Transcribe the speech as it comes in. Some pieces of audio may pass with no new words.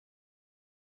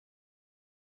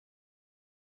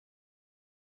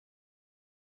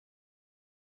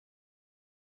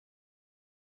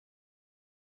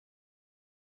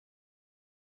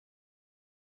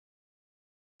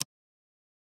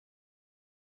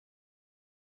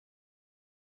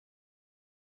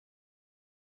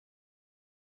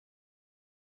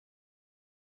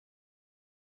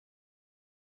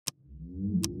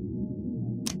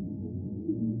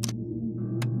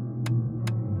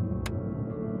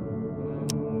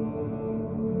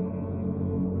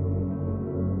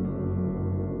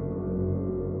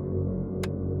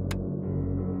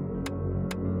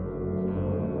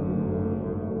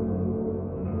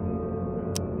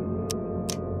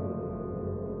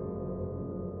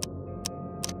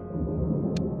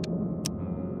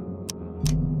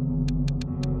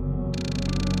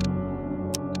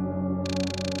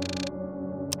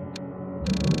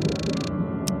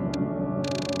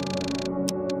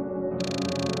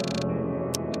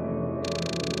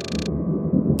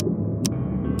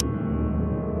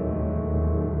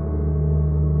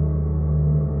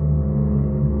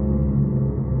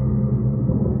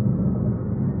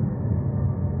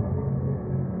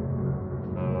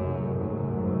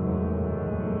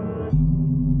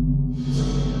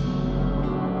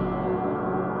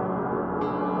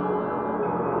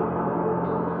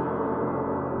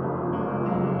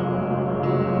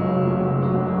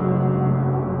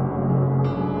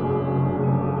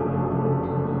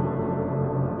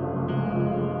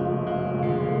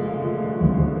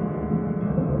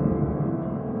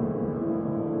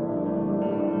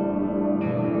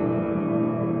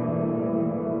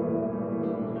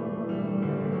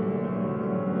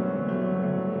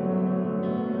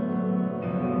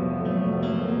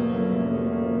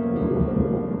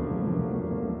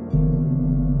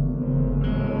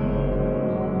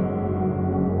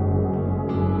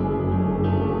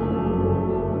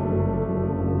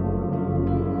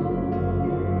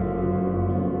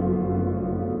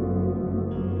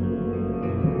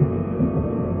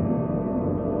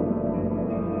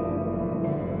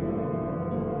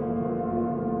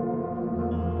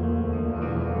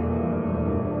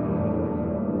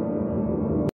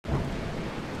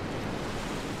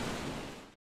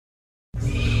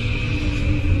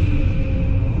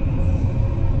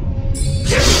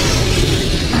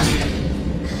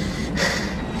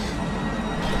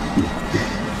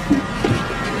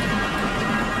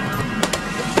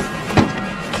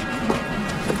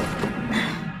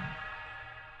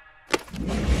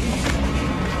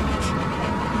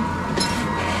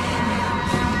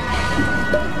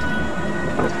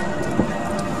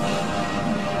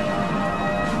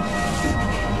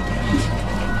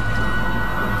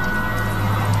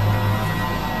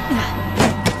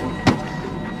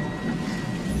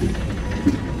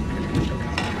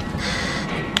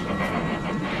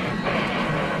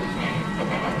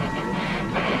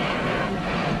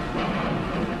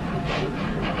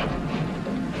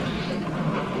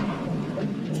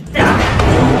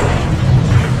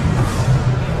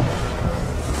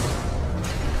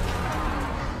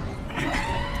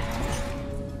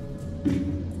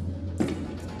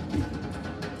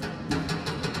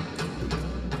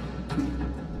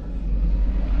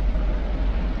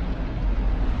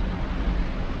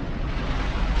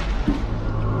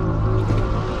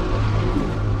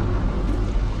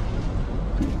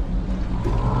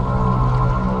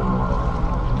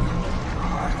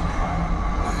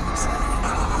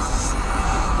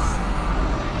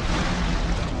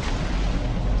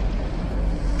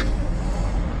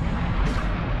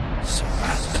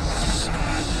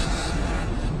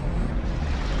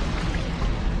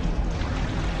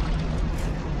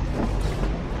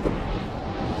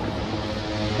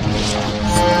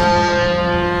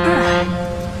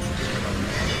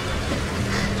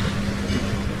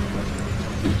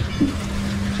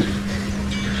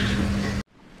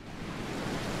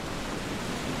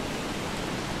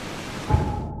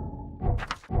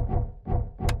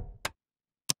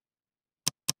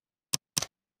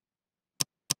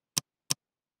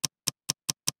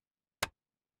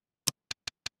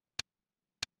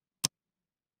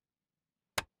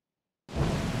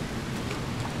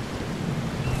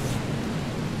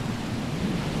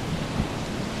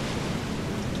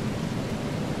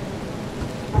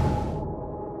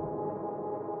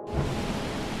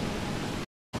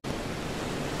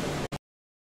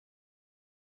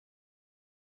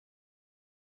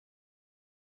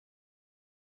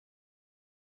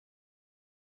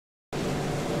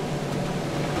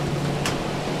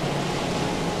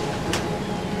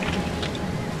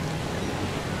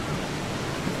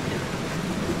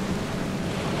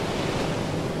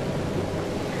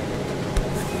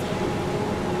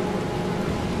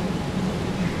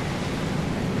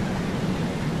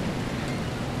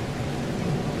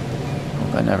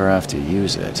I never have to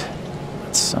use it,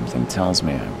 but something tells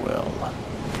me I will.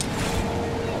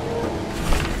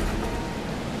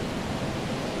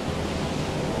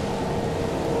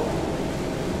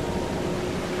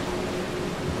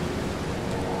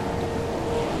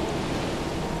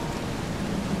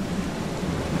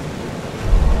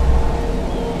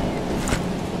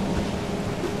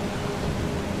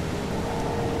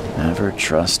 Never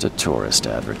trust a tourist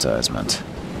advertisement.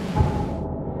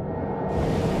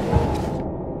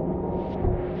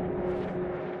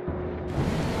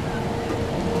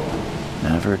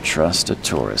 Never trust a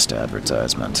tourist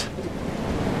advertisement.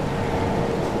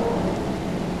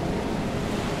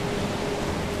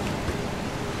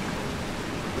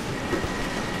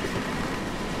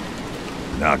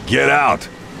 Now get out!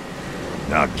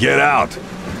 Now get out!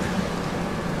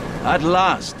 At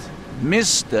last,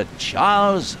 Mr.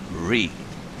 Charles Reed.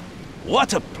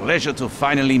 What a pleasure to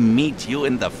finally meet you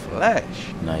in the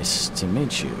flesh. Nice to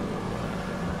meet you.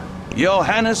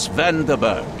 Johannes van der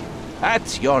Berg,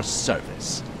 at your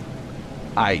service.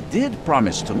 I did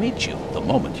promise to meet you the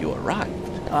moment you arrived.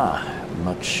 Ah,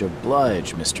 much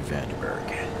obliged, Mr.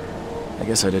 Vanderberg. I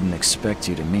guess I didn't expect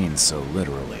you to mean so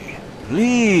literally.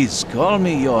 Please call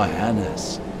me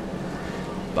Johannes.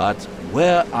 But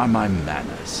where are my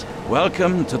manners?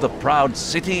 Welcome to the proud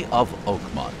city of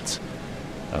Oakmont.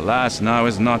 Alas, now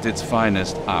is not its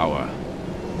finest hour,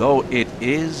 though it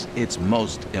is its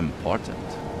most important.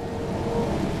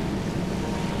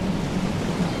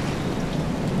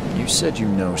 You said you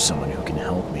know someone who can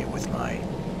help me with my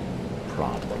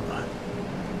problem.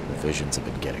 The visions have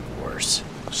been getting worse.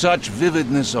 Such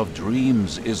vividness of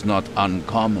dreams is not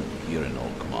uncommon here in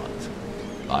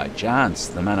Oakmont. By chance,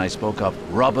 the man I spoke of,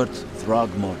 Robert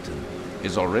Throgmorton,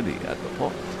 is already at the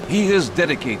port. He has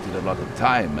dedicated a lot of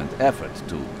time and effort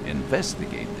to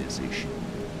investigate this issue.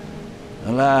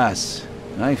 Alas,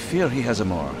 I fear he has a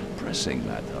more pressing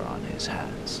matter on his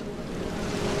hands.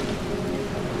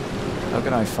 How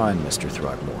can I find Mr.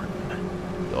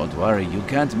 Throgmorton? Don't worry, you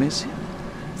can't miss him.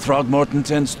 Throgmorton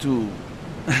tends to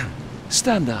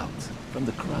stand out from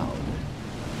the crowd.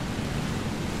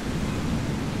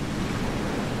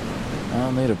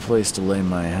 I'll need a place to lay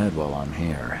my head while I'm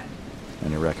here.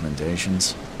 Any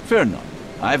recommendations? Fear not.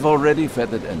 I've already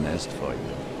feathered a nest for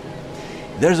you.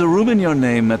 There's a room in your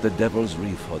name at the Devil's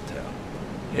Reef Hotel.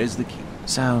 Here's the key.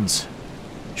 Sounds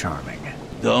charming.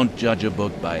 Don't judge a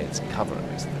book by its cover,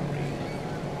 Mr. Reed.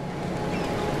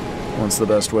 What's the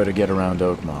best way to get around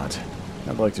Oakmont?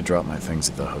 I'd like to drop my things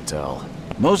at the hotel.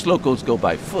 Most locals go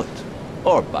by foot,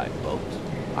 or by boat.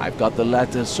 I've got the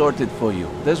latter sorted for you.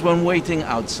 There's one waiting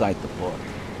outside the port.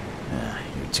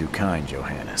 You're too kind,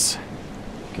 Johannes.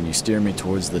 Can you steer me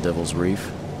towards the Devil's Reef?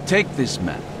 Take this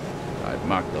map. I've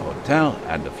marked the hotel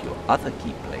and a few other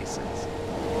key places.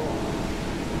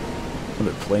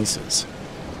 Other places?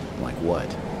 Like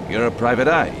what? You're a private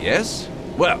eye, yes?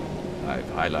 Well, I've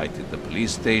highlighted the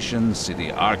police station,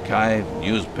 city archive,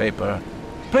 newspaper,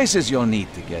 places you'll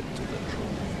need to get to the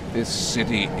truth. This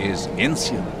city is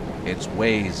insular, its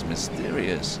ways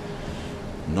mysterious.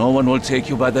 No one will take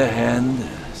you by the hand,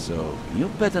 so you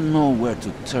better know where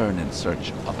to turn in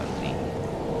search of a lead.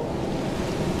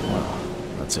 Well,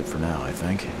 that's it for now, I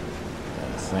think.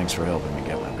 Thanks for helping me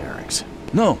get my bearings.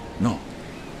 No.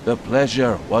 The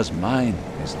pleasure was mine,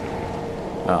 Mr.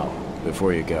 Reed. Oh,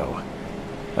 before you go,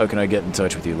 how can I get in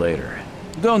touch with you later?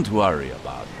 Don't worry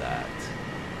about that.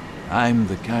 I'm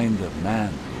the kind of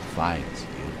man who finds you.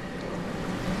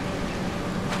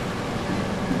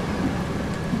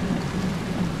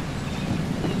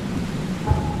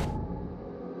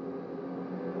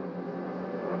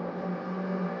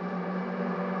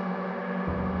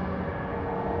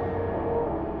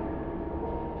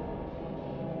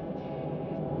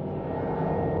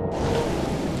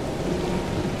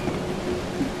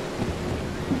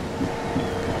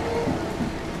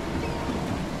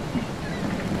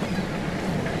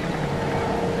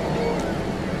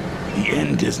 The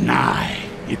end is nigh.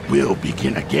 It will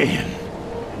begin again.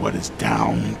 What is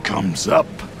down comes up.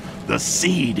 The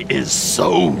seed is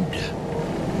sowed.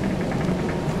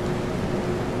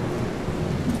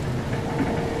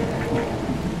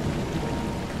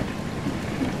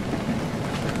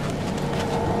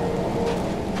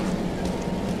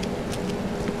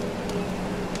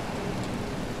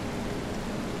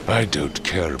 I don't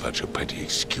care about your petty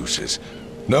excuses.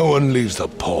 No one leaves the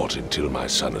port until my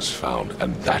son is found,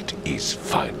 and that is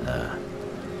fine.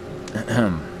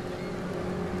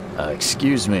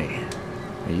 Excuse me.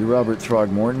 Are you Robert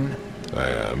Throgmorton? I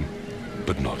am,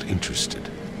 but not interested.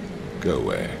 Go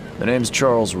away. The name's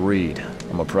Charles Reed.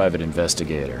 I'm a private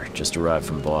investigator, just arrived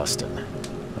from Boston.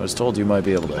 I was told you might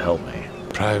be able to help me.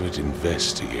 Private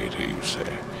investigator, you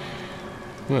say?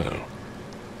 Well,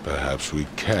 perhaps we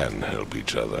can help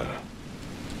each other.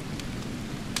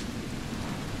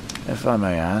 If I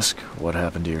may ask, what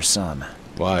happened to your son?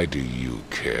 Why do you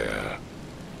care?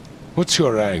 What's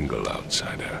your angle,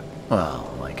 outsider?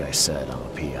 Well, like I said, I'm a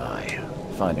PI.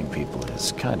 Finding people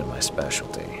is kind of my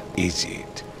specialty. Is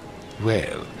it?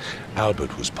 Well,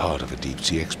 Albert was part of a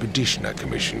deep-sea expedition I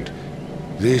commissioned.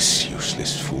 This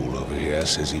useless fool over here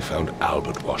says he found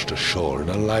Albert washed ashore in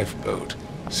a lifeboat.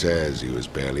 Says he was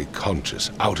barely conscious,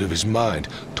 out of his mind,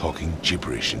 talking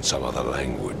gibberish in some other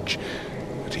language.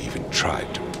 But he even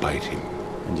tried to bite him.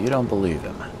 And you don't believe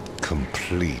him?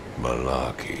 Complete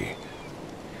malarkey.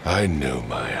 I know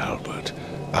my Albert.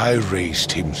 I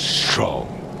raised him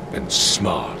strong and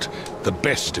smart, the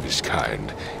best of his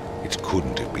kind. It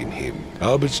couldn't have been him.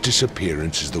 Albert's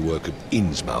disappearance is the work of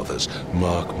Innsmouthers,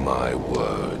 mark my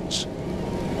words.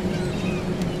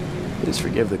 Please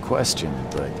forgive the question,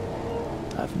 but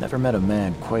I've never met a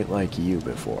man quite like you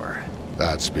before.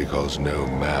 That's because no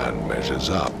man measures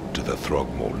up to the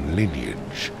Throgmorton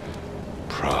lineage.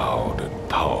 Proud and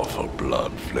powerful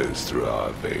blood flows through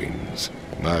our veins.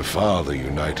 My father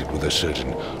united with a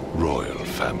certain royal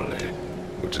family,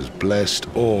 which has blessed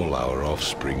all our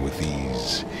offspring with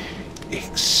these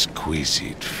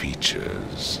exquisite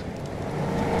features.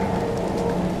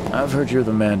 I've heard you're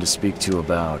the man to speak to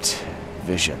about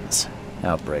visions,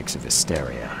 outbreaks of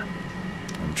hysteria.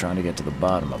 I'm trying to get to the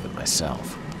bottom of it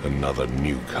myself. Another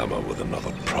newcomer with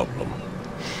another problem.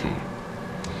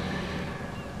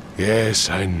 Yes,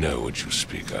 I know what you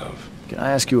speak of. Can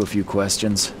I ask you a few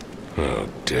questions? How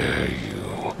dare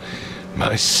you?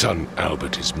 My son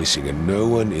Albert is missing, and no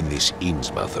one in this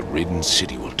Innsmouth-ridden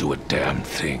city will do a damn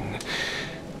thing.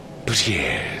 But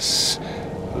yes,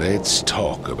 let's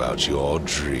talk about your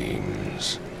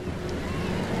dreams.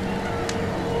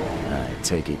 I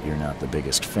take it you're not the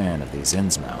biggest fan of these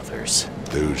Innsmouthers.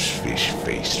 Those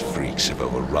fish-faced freaks have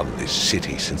overrun this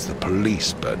city since the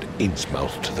police burned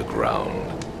Innsmouth to the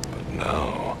ground. But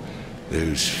now,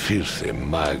 those filthy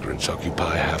migrants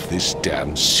occupy half this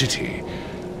damn city.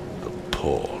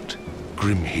 Port,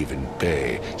 Grimhaven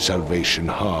Bay, Salvation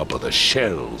Harbor, the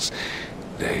Shells.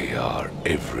 They are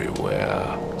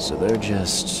everywhere. So they're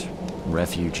just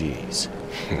refugees?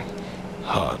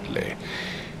 Hardly.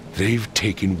 They've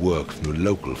taken work from the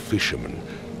local fishermen.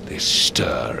 They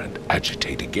stir and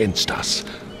agitate against us,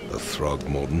 the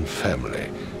Throgmorton family.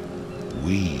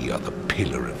 We are the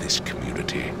pillar of this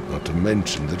community, not to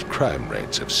mention that crime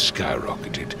rates have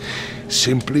skyrocketed.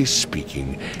 Simply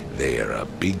speaking, they are a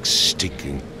big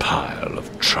stinking pile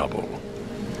of trouble.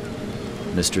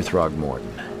 Mr.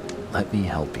 Throgmorton, let me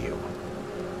help you.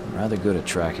 I'm rather good at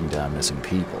tracking down missing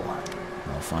people.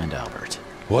 I'll find Albert.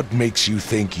 What makes you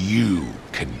think you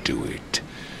can do it?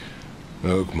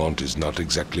 Oakmont is not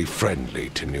exactly friendly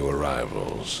to new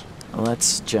arrivals.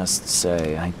 Let's just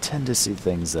say I tend to see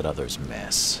things that others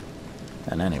miss.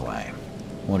 And anyway,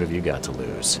 what have you got to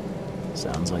lose?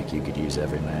 Sounds like you could use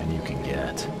every man you can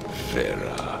get.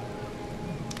 Vera.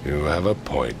 You have a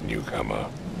point, newcomer.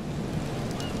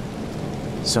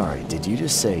 Sorry, did you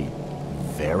just say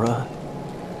Vera?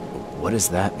 What does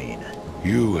that mean?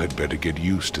 You had better get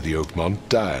used to the Oakmont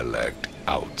dialect,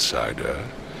 outsider.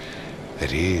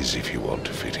 That is, if you want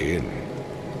to fit in.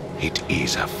 It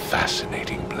is a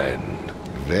fascinating blend.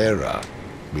 Vera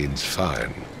means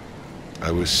fine.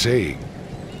 I was saying,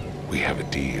 we have a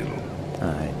deal.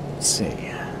 I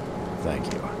see.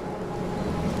 Thank you.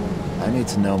 I need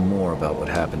to know more about what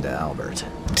happened to Albert.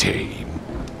 Dane,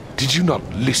 did you not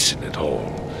listen at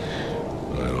all?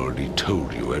 I already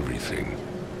told you everything.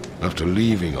 After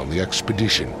leaving on the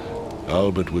expedition,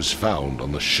 Albert was found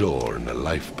on the shore in a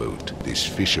lifeboat. This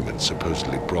fisherman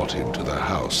supposedly brought him to the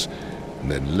house, and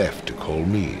then left to call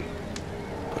me.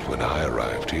 But when I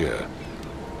arrived here,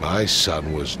 my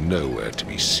son was nowhere to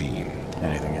be seen.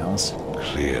 Anything else?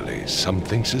 Clearly,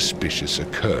 something suspicious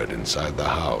occurred inside the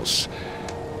house.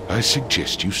 I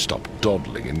suggest you stop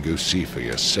dawdling and go see for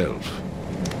yourself.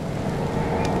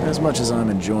 As much as I'm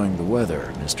enjoying the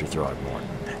weather, Mr. Throgmorton,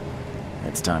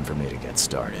 it's time for me to get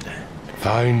started.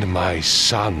 Find my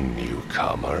son,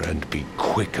 newcomer, and be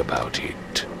quick about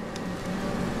it.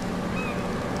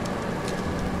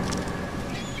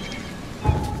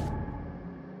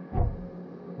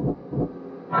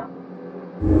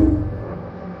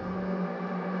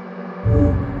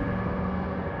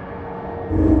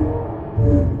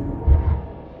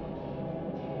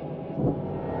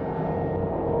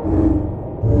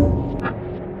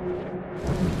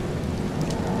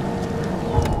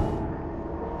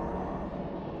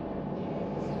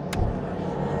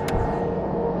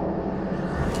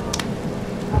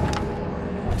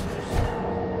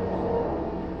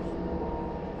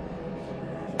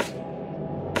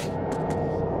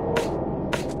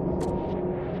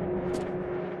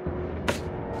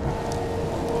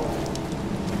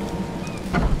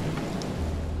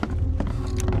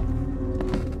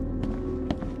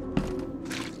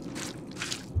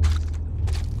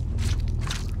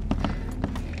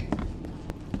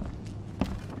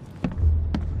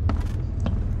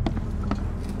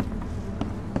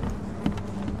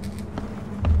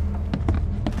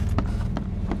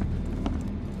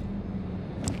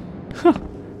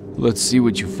 Let's see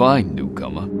what you find,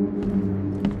 newcomer.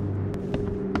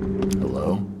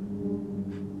 Hello?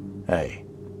 Hey,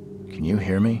 can you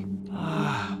hear me?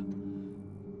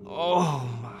 Oh,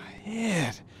 my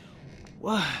head.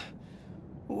 What?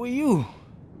 Who are you?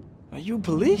 Are you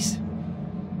police?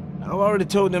 I've already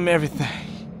told them everything.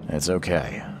 It's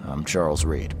okay. I'm Charles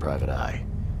Reed, Private Eye.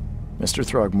 Mr.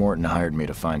 Throgmorton hired me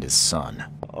to find his son.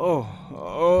 Oh,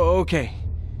 okay.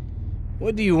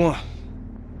 What do you want?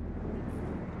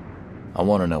 I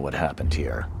want to know what happened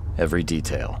here. Every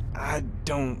detail. I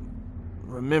don't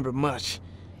remember much.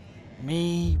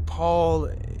 Me, Paul,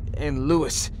 and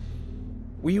Lewis,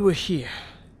 we were here.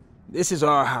 This is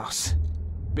our house.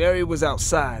 Barry was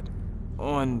outside,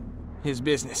 on his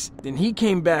business. Then he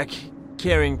came back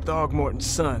carrying Throgmorton's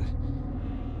son.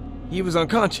 He was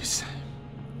unconscious,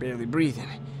 barely breathing.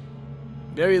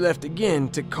 Barry left again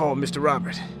to call Mr.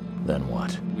 Robert. Then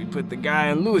what? We put the guy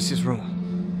in Lewis's room.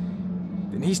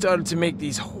 Then he started to make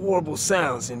these horrible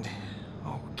sounds and...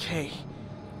 okay,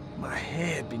 my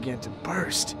head began to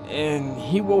burst. And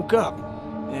he woke up.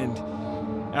 And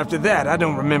after that, I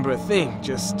don't remember a thing,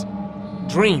 just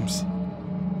dreams.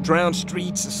 Drowned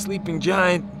streets, a sleeping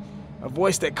giant, a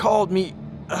voice that called me...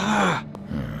 That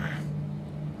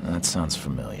sounds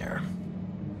familiar.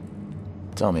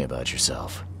 Tell me about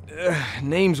yourself.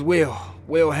 Name's Will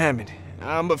Hammond.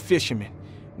 I'm a fisherman.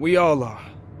 We all are.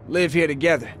 Live here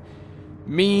together.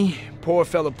 Me, poor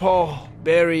fella Paul,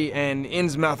 Barry, and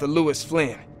Innsmouther Lewis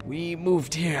Flynn. We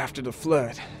moved here after the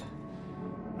flood.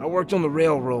 I worked on the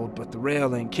railroad, but the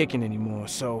rail ain't kicking anymore,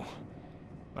 so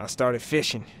I started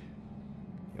fishing.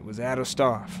 It was add or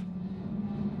starve.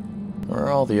 Where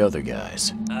are all the other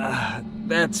guys?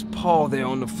 That's Paul there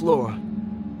on the floor.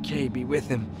 Kay be with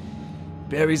him.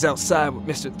 Barry's outside with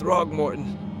Mr.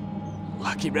 Throgmorton.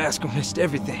 Lucky rascal missed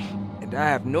everything. And I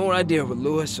have no idea where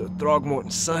Lewis or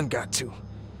Throgmorton's son got to.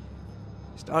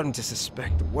 Starting to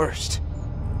suspect the worst.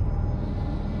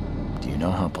 Do you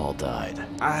know how Paul died?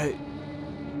 I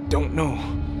don't know.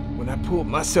 When I pulled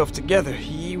myself together,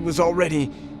 he was already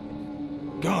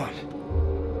gone.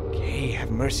 Kay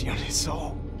have mercy on his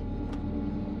soul.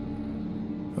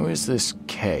 Who is this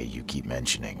K you keep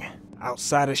mentioning?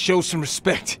 Outsiders, show some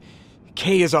respect.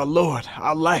 Kay is our lord,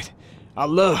 our light, our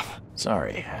love.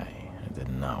 Sorry, I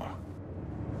didn't know.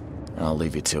 I'll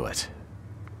leave you to it.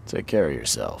 Take care of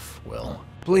yourself, Will.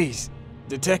 Please,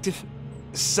 detective,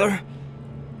 sir,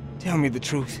 tell me the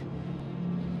truth.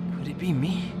 Could it be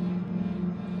me?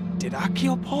 Did I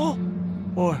kill Paul?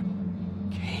 Or,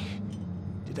 Kay,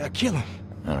 did I kill him?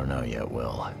 I don't know yet,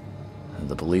 Will.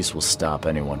 The police will stop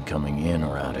anyone coming in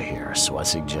or out of here, so I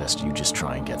suggest you just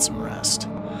try and get some rest.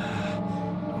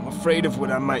 I'm afraid of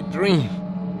what I might dream.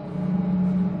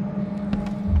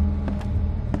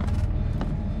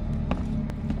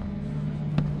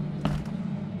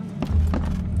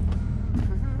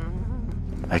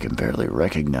 I can barely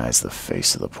recognize the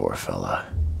face of the poor fella.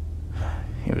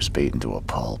 He was beaten to a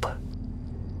pulp.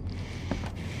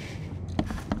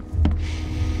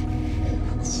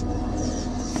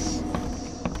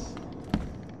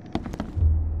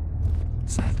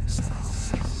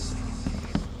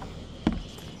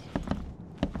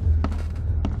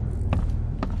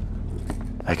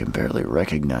 I can barely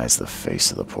recognize the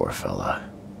face of the poor fella.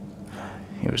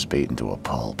 He was beaten to a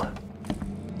pulp.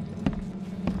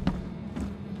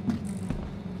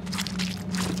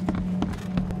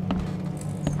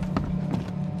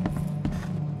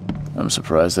 I'm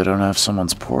surprised they don't have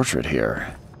someone's portrait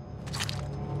here.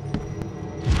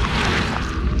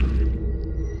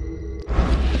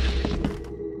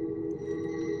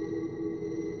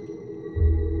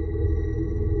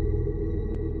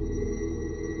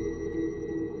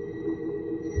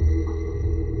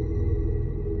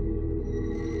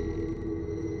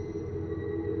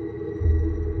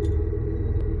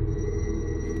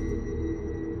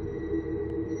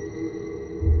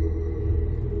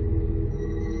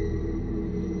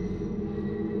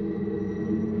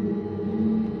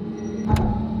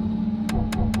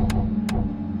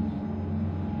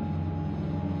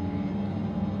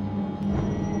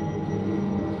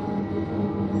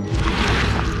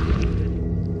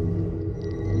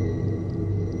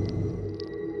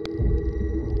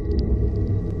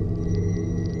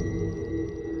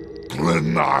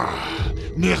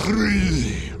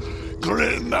 Nechri,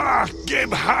 Grena,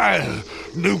 gib heil,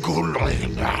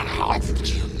 Nukulina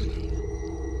Haften.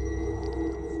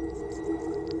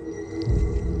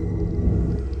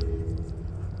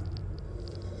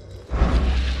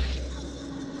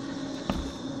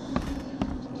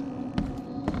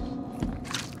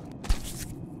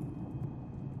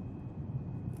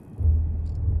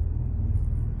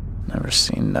 Never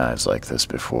seen knives like this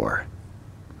before.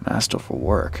 Masterful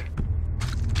work.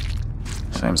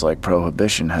 Seems like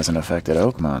Prohibition hasn't affected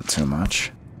Oakmont too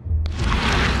much.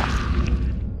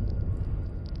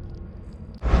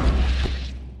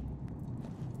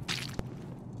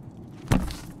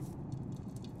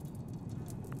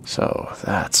 So,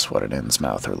 that's what an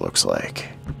Innsmouther looks like.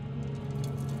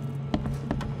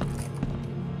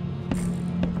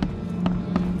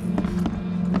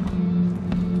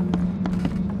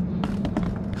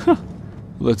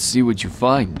 Let's see what you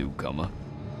find, newcomer.